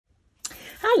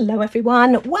Hello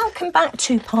everyone, welcome back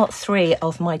to part 3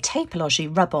 of my Taperlogy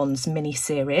Rub-Ons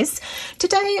mini-series.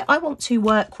 Today I want to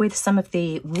work with some of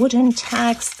the wooden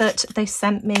tags that they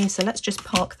sent me, so let's just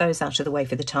park those out of the way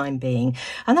for the time being.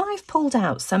 And then I've pulled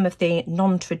out some of the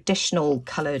non-traditional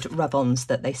coloured rub-ons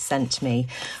that they sent me.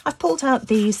 I've pulled out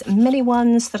these mini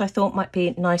ones that I thought might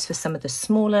be nice for some of the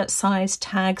smaller size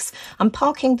tags. I'm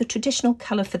parking the traditional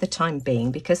colour for the time being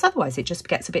because otherwise it just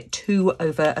gets a bit too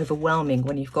overwhelming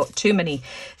when you've got too many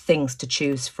things to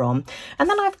choose from. And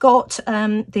then I've got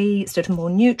the sort of more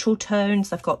neutral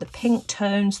tones. I've got the pink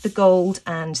tones, the gold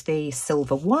and the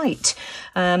silver white.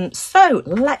 So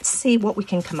let's see what we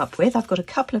can come up with. I've got a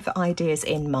couple of ideas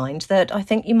in mind that I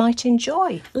think you might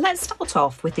enjoy. Let's start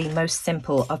off with the most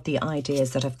simple of the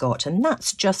ideas that I've got, and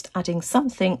that's just adding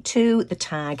something to the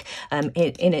tag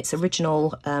in its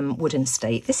original wooden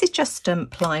state. This is just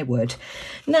plywood.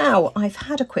 Now I've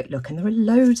had a quick look and there are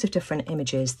loads of different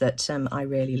images that I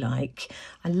really like.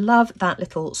 I love that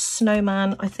little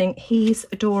snowman. I think he's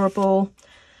adorable.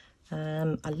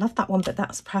 I love that one, but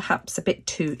that's perhaps a bit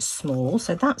too small,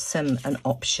 so that's an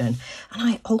option. And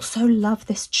I also love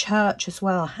this church as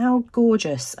well. How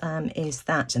gorgeous is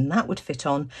that? And that would fit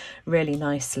on really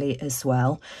nicely as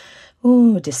well.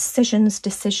 Oh,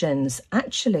 decisions.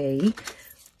 Actually,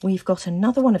 we've got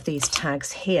another one of these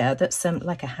tags here that's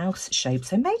like a house shape,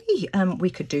 so maybe we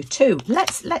could do two.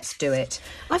 Let's do it.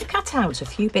 I've cut out a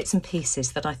few bits and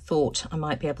pieces that I thought I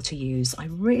might be able to use. I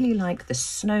really like the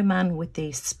snowman with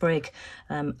the sprig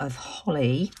of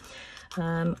holly.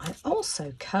 I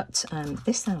also cut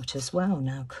this out as well.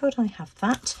 Now, could I have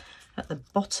that at the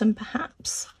bottom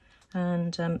perhaps,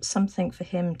 and something for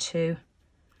him to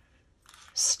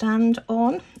stand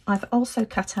on. I've also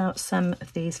cut out some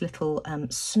of these little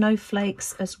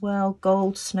snowflakes as well,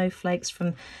 gold snowflakes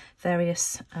from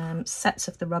various sets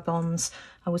of the rub-ons.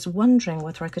 I was wondering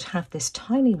whether I could have this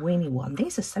tiny weeny one.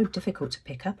 These are so difficult to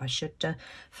pick up. I should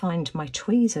find my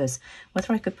tweezers.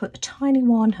 Whether I could put a tiny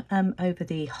one over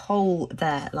the hole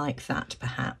there like that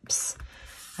perhaps,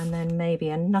 and then maybe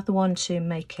another one to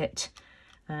make it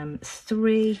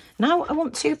 3. Now I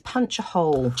want to punch a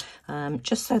hole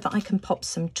just so that I can pop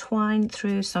some twine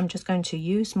through. So I'm just going to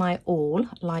use my awl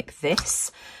like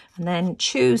this and then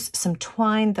choose some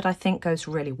twine that I think goes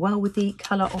really well with the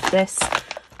colour of this.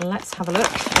 Let's have a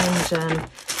look and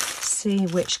see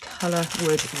which colour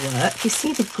would work. You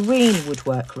see, the green would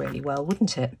work really well,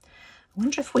 wouldn't it? I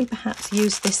wonder if we perhaps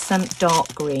use this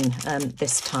dark green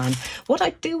this time. What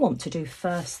I do want to do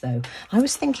first though, I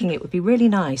was thinking it would be really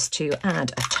nice to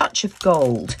add a touch of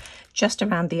gold just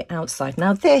around the outside.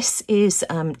 Now this is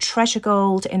treasure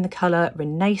gold in the colour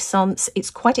Renaissance. It's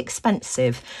quite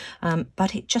expensive,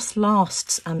 but it just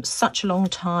lasts such a long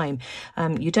time.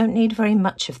 You don't need very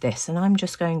much of this, and I'm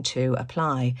just going to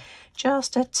apply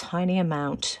just a tiny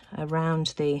amount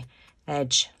around the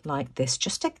edge like this,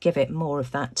 just to give it more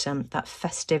of that that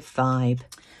festive vibe.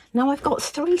 Now I've got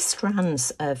 3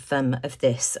 strands of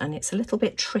this, and it's a little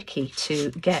bit tricky to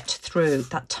get through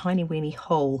that tiny weeny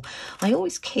hole. I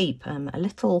always keep a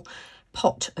little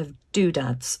pot of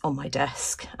doodads on my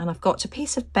desk, and I've got a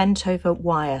piece of bent over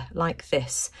wire like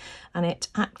this, and it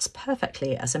acts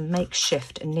perfectly as a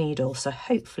makeshift needle, so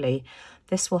hopefully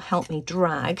this will help me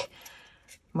drag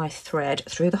my thread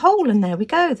through the hole, and there we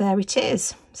go, there it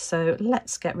is. So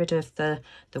let's get rid of the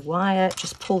wire,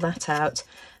 just pull that out,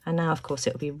 and now of course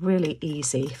it'll be really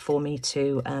easy for me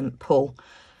to pull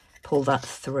that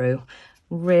through.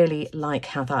 Really like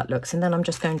how that looks. And then I'm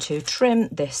just going to trim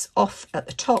this off at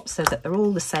the top so that they're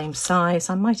all the same size.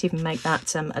 I might even make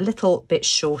that a little bit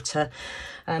shorter.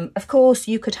 Of course,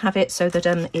 you could have it so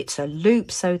that it's a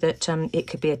loop, so that it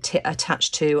could be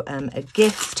attached to a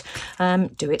gift.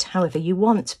 Do it however you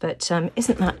want, but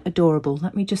isn't that adorable?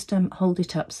 Let me just hold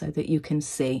it up so that you can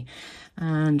see.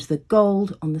 And the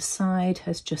gold on the side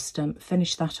has just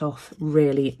finished that off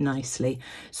really nicely.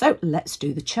 So let's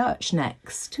do the church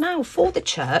next. Now for the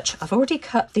church, I've already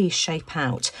cut the shape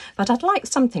out, but I'd like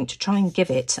something to try and give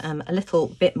it a little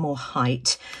bit more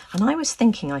height. And I was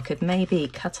thinking I could maybe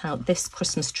cut out this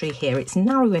Christmas tree here. It's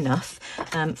narrow enough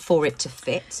for it to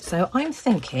fit. So I'm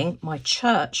thinking my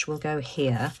church will go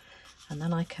here, and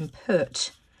then I can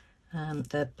put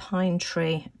the pine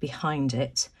tree behind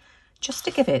it, just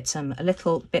to give it a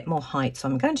little bit more height. So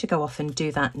I'm going to go off and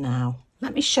do that now.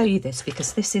 Let me show you this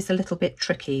because this is a little bit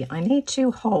tricky. I need to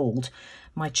hold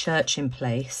my church in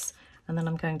place, and then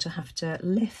I'm going to have to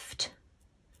lift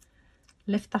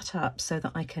that up so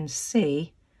that I can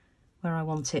see where I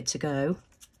want it to go.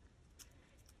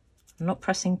 I'm not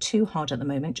pressing too hard at the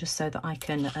moment, just so that I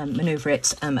can manoeuvre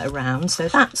it around. So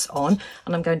that's on,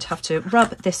 and I'm going to have to rub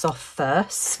this off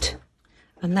first.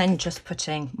 And then just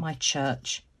putting my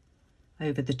church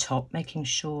over the top, making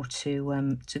sure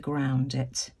to ground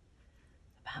it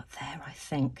about there, I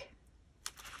think.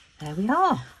 There we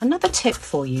are. Another tip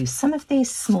for you, some of these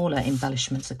smaller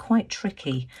embellishments are quite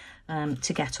tricky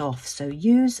to get off, so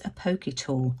use a pokey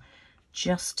tool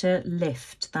just to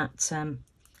lift that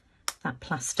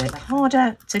plastic. They're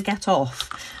harder to get off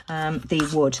the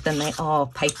wood than they are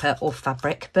paper or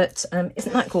fabric, but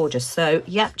isn't that gorgeous? So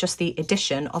yeah, just the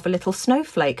addition of a little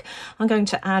snowflake. I'm going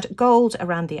to add gold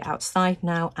around the outside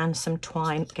now and some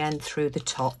twine again through the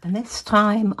top. And this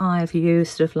time I've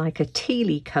used sort of like a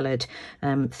tealy coloured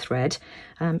thread.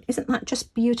 Isn't that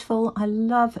just beautiful? I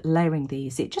love layering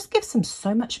these. It just gives them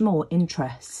so much more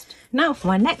interest. Now for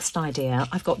my next idea,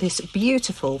 I've got this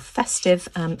beautiful festive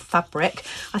fabric.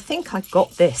 I think I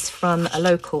got this from a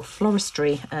local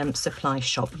floristry supply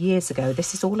shop years ago.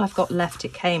 This is all I've got left.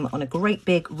 It came on a great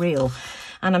big reel.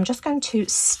 And I'm just going to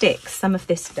stick some of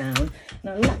this down.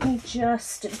 Now let me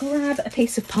just grab a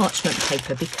piece of parchment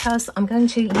paper because I'm going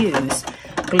to use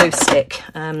glue stick.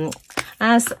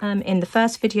 As in the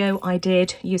first video I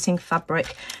did using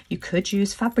fabric, you could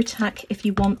use Fabri-Tac if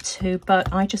you want to,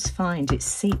 but I just find it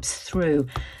seeps through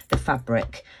the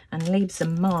fabric and leaves a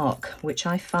mark, which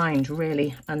I find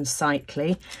really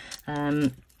unsightly.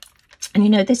 And you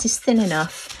know, this is thin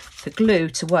enough for glue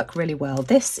to work really well.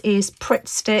 This is Pritt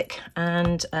stick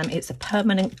and it's a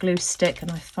permanent glue stick, and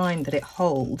I find that it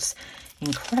holds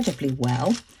incredibly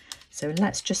well. So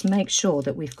let's just make sure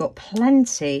that we've got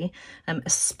plenty,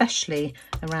 especially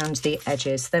around the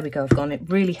edges. There we go, I've gone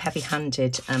really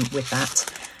heavy-handed with that.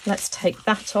 Let's take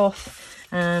that off,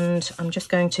 and I'm just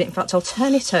going to, in fact, I'll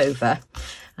turn it over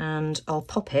and I'll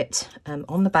pop it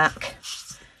on the back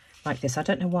like this. I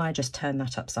don't know why I just turned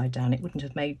that upside down. It wouldn't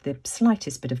have made the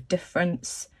slightest bit of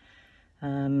difference.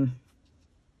 About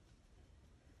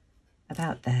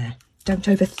there. Don't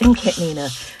overthink it, Nina.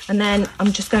 And then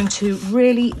I'm just going to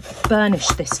really burnish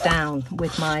this down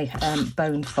with my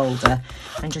bone folder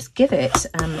and just give it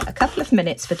a couple of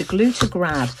minutes for the glue to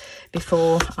grab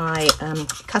before I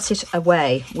cut it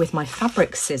away with my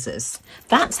fabric scissors.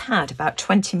 That's had about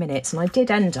 20 minutes, and I did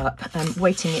end up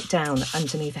weighting it down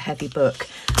underneath a heavy book,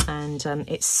 and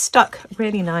it's stuck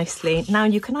really nicely. Now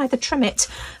you can either trim it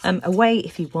away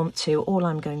if you want to. All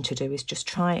I'm going to do is just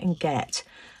try and get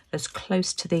as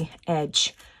close to the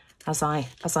edge as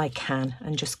I can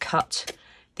and just cut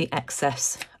the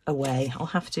excess away. I'll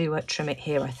have to trim it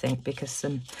here, I think, because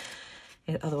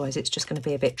otherwise it's just going to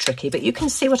be a bit tricky. But you can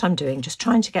see what I'm doing, just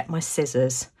trying to get my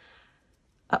scissors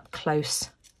up close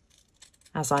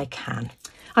as I can.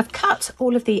 I've cut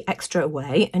all of the extra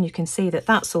away, and you can see that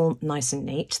that's all nice and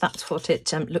neat. That's what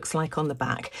it looks like on the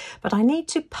back. But I need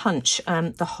to punch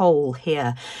the hole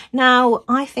here. Now,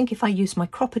 I think if I use my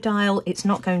crocodile, it's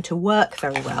not going to work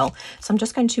very well. So I'm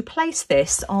just going to place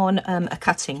this on a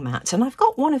cutting mat. And I've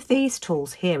got one of these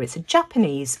tools here. It's a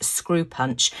Japanese screw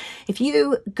punch. If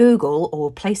you Google or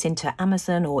place into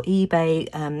Amazon or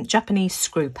eBay Japanese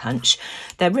screw punch,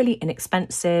 they're really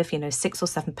inexpensive, you know, £6 or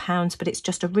 £7, but it's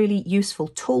just a really useful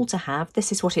tool to have.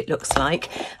 This is what it looks like,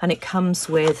 and it comes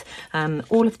with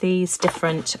all of these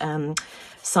different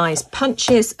size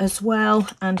punches as well,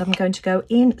 and I'm going to go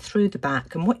in through the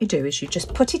back. And what you do is you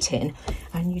just put it in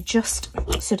and you just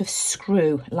sort of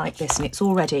screw like this, and it's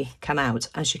already come out,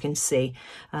 as you can see.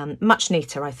 Much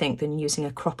neater, I think, than using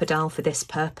a crocodile for this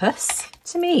purpose.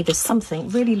 To me, there's something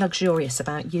really luxurious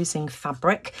about using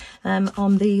fabric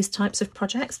on these types of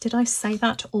projects. Did I say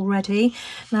that already?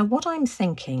 Now, what I'm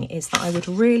thinking is that I would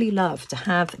really love to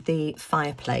have the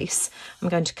fireplace. I'm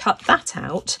going to cut that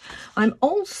out. I'm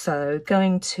also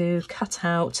going to cut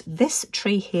out this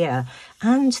tree here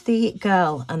and the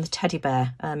girl and the teddy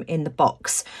bear in the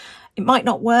box. It might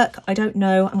not work, I don't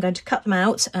know. I'm going to cut them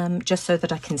out just so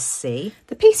that I can see.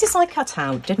 The pieces I cut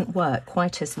out didn't work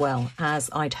quite as well as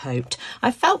I'd hoped.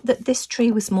 I felt that this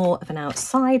tree was more of an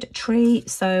outside tree,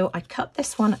 so I cut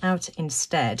this one out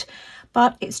instead.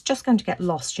 But it's just going to get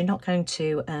lost. You're not going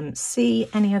to see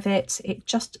any of it. It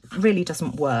just really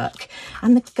doesn't work.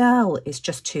 And the girl is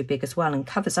just too big as well and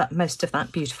covers up most of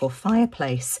that beautiful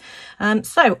fireplace.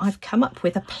 So I've come up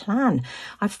with a plan.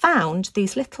 I've found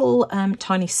these little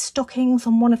tiny stockings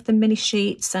on one of the mini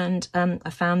sheets, and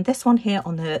I found this one here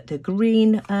on the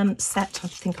green set. I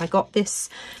think I got this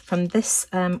from this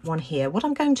one here. What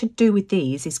I'm going to do with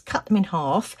these is cut them in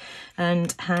half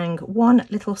and hang one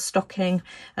little stocking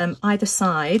either either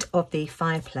side of the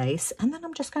fireplace, and then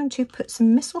I'm just going to put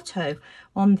some mistletoe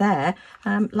on there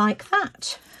like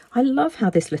that. I love how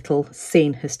this little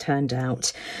scene has turned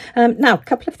out. Now, a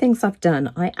couple of things I've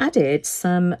done. I added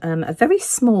some a very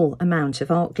small amount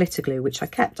of art glitter glue, which I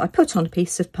put on a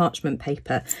piece of parchment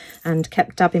paper and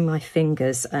kept dabbing my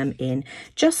fingers in,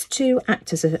 just to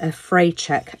act as a fray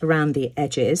check around the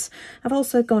edges. I've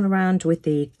also gone around with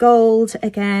the gold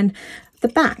again. The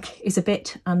back is a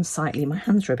bit unsightly. My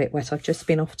hands are a bit wet. I've just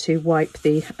been off to wipe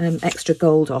the extra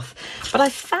gold off. But I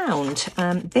found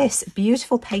this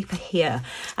beautiful paper here,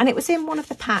 and it was in one of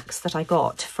the packs that I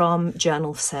got from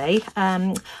Journal Say.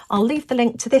 I'll leave the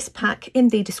link to this pack in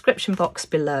the description box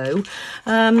below.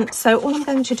 So all I'm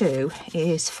going to do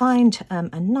is find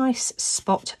a nice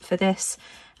spot for this,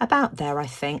 about there I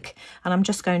think, and I'm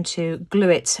just going to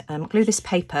glue this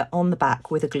paper on the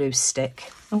back with a glue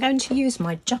stick. I'm going to use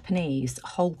my Japanese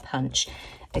hole punch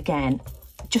again,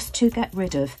 just to get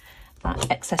rid of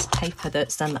that excess paper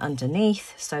that's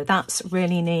underneath. So that's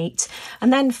really neat.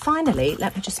 And then finally,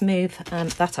 let me just move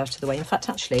that out of the way. In fact,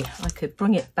 actually, I could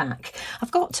bring it back. I've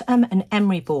got an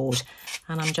emery board,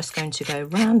 and I'm just going to go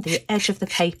round the edge of the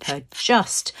paper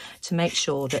just to make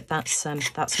sure that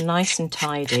that's nice and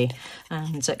tidy.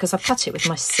 And because I've cut it with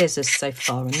my scissors so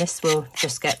far, and this will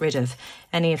just get rid of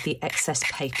any of the excess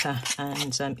paper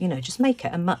and you know, just make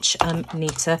it a much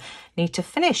neater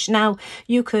finish. Now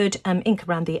you could ink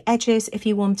around the edges if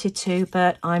you wanted to,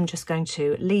 but I'm just going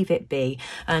to leave it be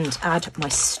and add my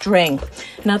string.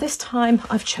 Now this time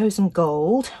I've chosen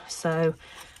gold, so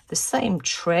the same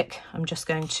trick. I'm just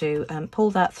going to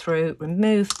pull that through,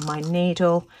 remove my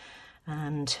needle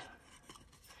and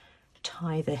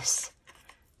tie this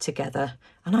together,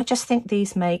 and I just think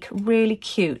these make really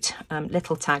cute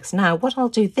little tags. Now what I'll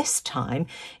do this time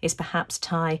is perhaps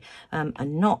tie a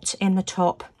knot in the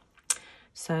top,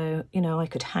 so you know, I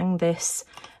could hang this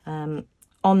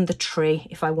on the tree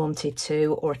if I wanted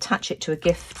to, or attach it to a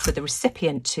gift for the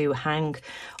recipient to hang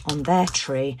on their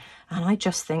tree, and I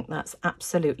just think that's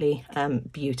absolutely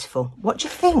beautiful. What do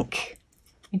you think?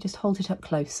 You just hold it up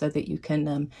close so that you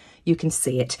can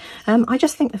see it. I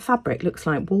just think the fabric looks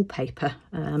like wallpaper.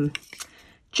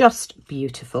 Just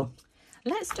beautiful.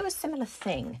 Let's do a similar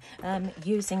thing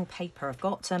using paper. I've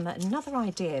got another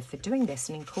idea for doing this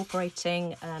and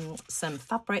incorporating some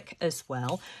fabric as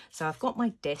well. So I've got my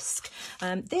disc.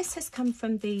 This has come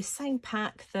from the same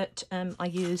pack that I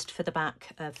used for the back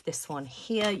of this one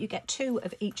here. You get 2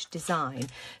 of each design.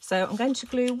 So I'm going to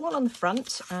glue one on the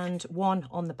front and one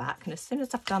on the back. And as soon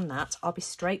as I've done that, I'll be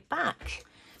straight back.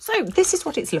 So this is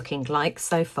what it's looking like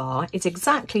so far. It's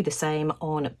exactly the same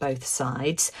on both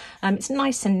sides. It's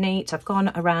nice and neat. I've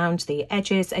gone around the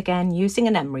edges again using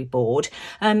an emery board.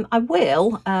 I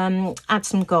will add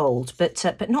some gold,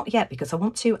 but not yet, because I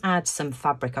want to add some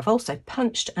fabric. I've also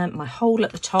punched my hole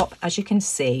at the top, as you can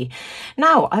see.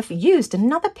 Now I've used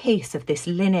another piece of this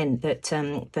linen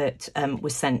that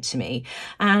was sent to me,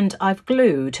 and I've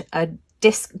glued a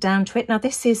disc down to it. Now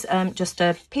this is just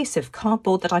a piece of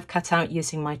cardboard that I've cut out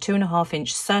using my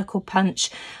 2.5-inch circle punch,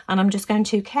 and I'm just going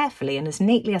to carefully and as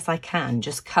neatly as I can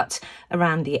just cut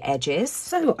around the edges.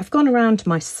 So I've gone around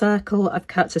my circle, I've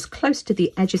cut as close to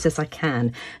the edges as I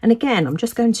can, and again I'm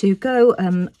just going to go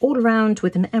all around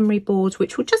with an emery board,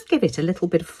 which will just give it a little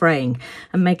bit of fraying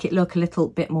and make it look a little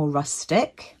bit more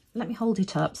rustic. Let me hold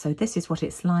it up. So this is what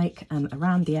it's like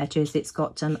around the edges. It's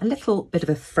got a little bit of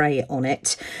a fray on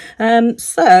it.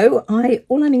 So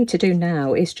all I need to do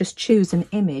now is just choose an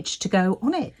image to go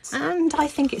on it. And I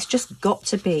think it's just got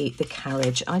to be the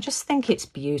carriage. I just think it's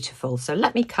beautiful. So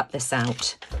let me cut this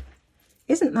out.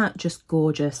 Isn't that just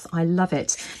gorgeous? I love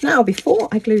it. Now, before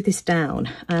I glue this down,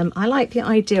 I like the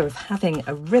idea of having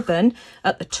a ribbon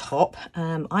at the top.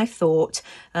 I thought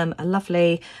a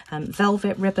lovely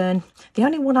velvet ribbon. The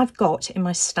only one I've got in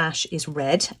my stash is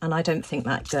red, and I don't think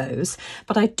that goes.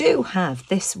 But I do have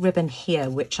this ribbon here,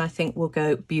 which I think will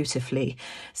go beautifully.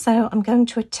 So I'm going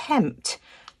to attempt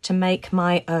to make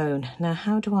my own. Now,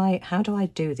 how do I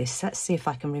do this? Let's see if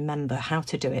I can remember how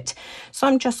to do it. So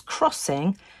I'm just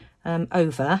crossing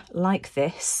over like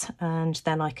this, and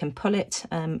then I can pull it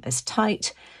as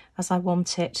tight as I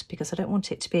want it, because I don't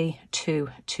want it to be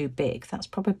too big. That's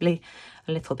probably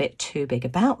a little bit too big,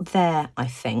 about there I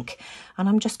think. And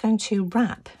I'm just going to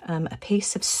wrap a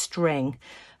piece of string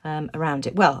around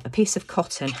it, well, a piece of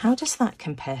cotton. How does that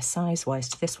compare size wise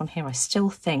to this one here? I still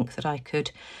think that I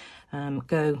could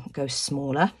go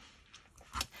smaller,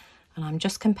 and I'm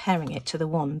just comparing it to the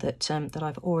one that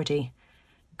I've already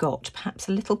got, perhaps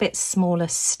a little bit smaller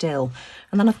still.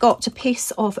 And then I've got a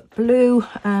piece of blue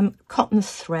cotton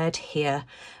thread here,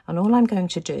 and all I'm going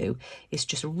to do is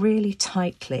just really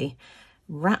tightly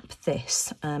wrap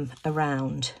this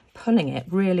around, pulling it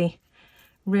really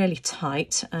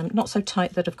tight, not so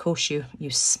tight that of course you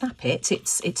snap it.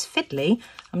 It's fiddly,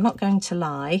 I'm not going to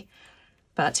lie,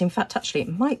 but in fact actually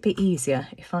it might be easier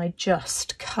if I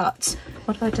just cut.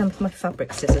 What have I done with my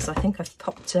fabric scissors? I think I've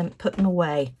put them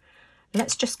away.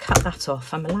 Let's just cut that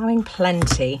off. I'm allowing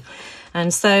plenty,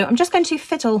 and so I'm just going to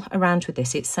fiddle around with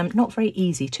this. It's not very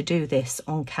easy to do this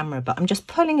on camera, but I'm just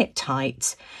pulling it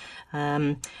tight.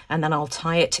 And then I'll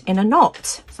tie it in a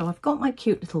knot. So I've got my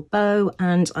cute little bow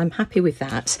and I'm happy with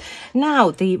that.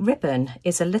 Now the ribbon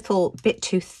is a little bit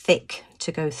too thick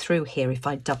to go through here if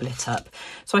I double it up.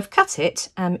 So I've cut it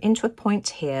into a point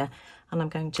here, and I'm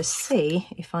going to see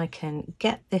if I can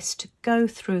get this to go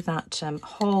through that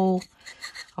hole.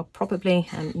 I'll probably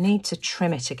need to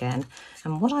trim it again.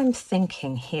 And what I'm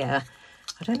thinking here,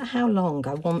 I don't know how long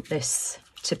I want this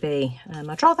to be.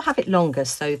 I'd rather have it longer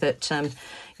so that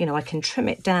you know, I can trim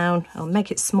it down. I'll make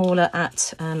it smaller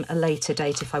at a later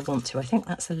date if I want to. I think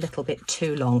that's a little bit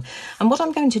too long. And what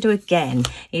I'm going to do again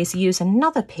is use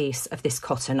another piece of this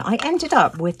cotton. I ended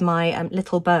up with my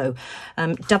little bow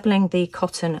doubling the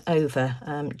cotton over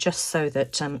just so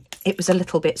that it was a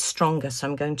little bit stronger. So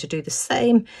I'm going to do the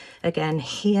same again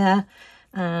here.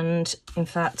 And in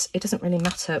fact, it doesn't really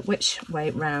matter which way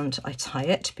round I tie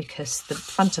it because the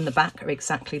front and the back are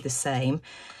exactly the same.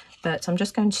 But I'm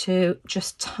just going to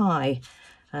tie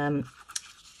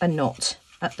a knot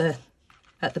at the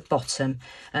bottom.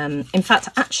 In fact,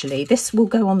 actually, this will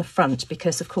go on the front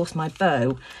because, of course, my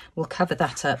bow will cover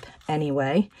that up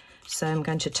anyway. So I'm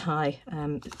going to tie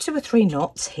 2 or 3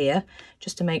 knots here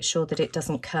just to make sure that it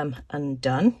doesn't come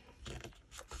undone.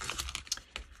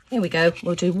 Here we go.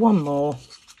 We'll do one more,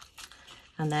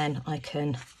 and then I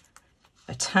can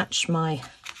attach my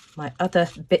other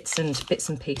bits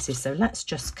and pieces. So let's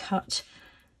just cut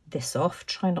this off.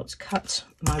 Try not to cut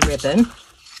my ribbon,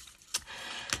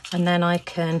 and then I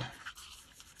can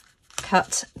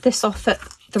cut this off at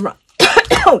the right.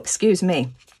 Oh, excuse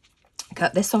me.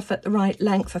 Cut this off at the right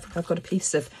length. I think I've got a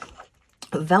piece of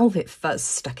velvet fuzz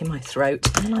stuck in my throat,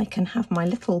 and I can have my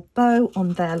little bow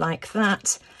on there like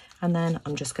that. And then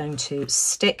I'm just going to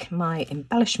stick my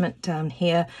embellishment down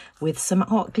here with some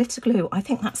art glitter glue. I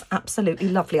think that's absolutely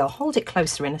lovely. I'll hold it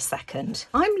closer in a second.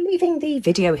 I'm leaving the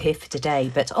video here for today,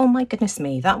 but oh my goodness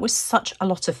me, that was such a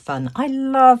lot of fun. I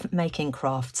love making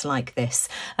crafts like this.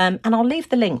 And I'll leave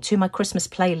the link to my Christmas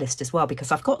playlist as well,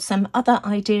 because I've got some other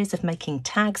ideas of making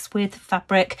tags with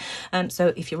fabric.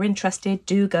 So if you're interested,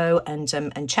 do go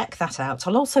and check that out.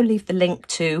 I'll also leave the link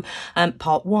to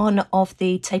part 1 of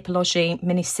the Taperlogy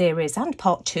mini-series and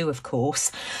part 2, of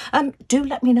course. Do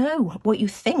let me know what you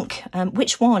think.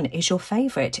 Which one is your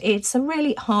favourite? It's a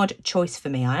really hard choice for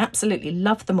me. I absolutely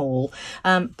love them all,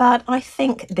 but I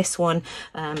think this one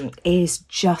is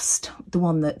just the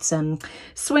one that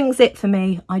swings it for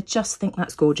me. I just think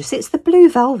that's gorgeous. It's the blue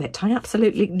velvet. I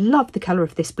absolutely love the colour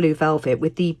of this blue velvet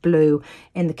with the blue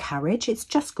in the carriage. It's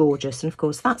just gorgeous, and of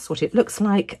course that's what it looks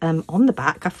like on the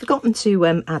back. I've forgotten to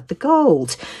add the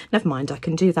gold. Never mind, I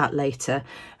can do that later.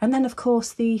 And then, of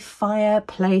course, the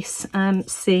fireplace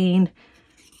scene.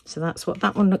 So that's what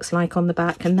that one looks like on the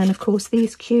back. And then, of course,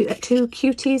 these two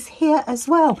cuties here as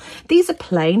well. These are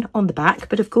plain on the back,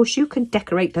 but of course you can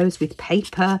decorate those with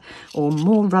paper or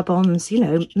more rub-ons. You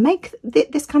know, make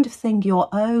this kind of thing your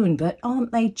own. But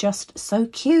aren't they just so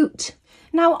cute?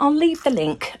 Now, I'll leave the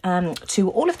link to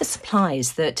all of the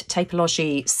supplies that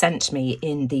Taperlogy sent me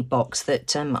in the box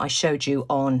that I showed you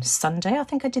on Sunday. I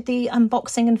think I did the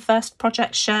unboxing and first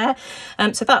project share.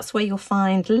 So that's where you'll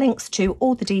find links to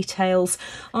all the details.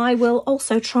 I will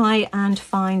also try and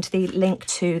find the link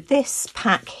to this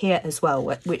pack here as well,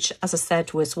 which, as I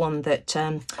said, was one that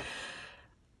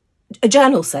a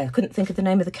Journal Say, I couldn't think of the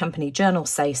name of the company, Journal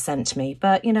Say sent me,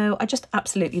 but you know, I just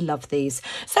absolutely love these.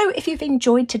 So if you've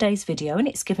enjoyed today's video and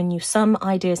it's given you some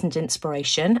ideas and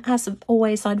inspiration, as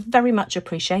always, I'd very much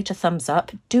appreciate a thumbs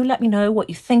up. Do let me know what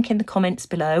you think in the comments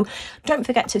below. Don't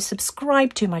forget to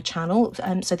subscribe to my channel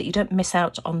so that you don't miss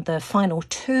out on the final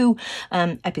 2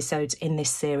 episodes in this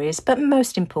series. But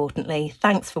most importantly,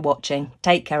 thanks for watching.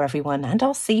 Take care, everyone, and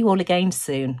I'll see you all again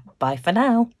soon. Bye for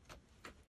now.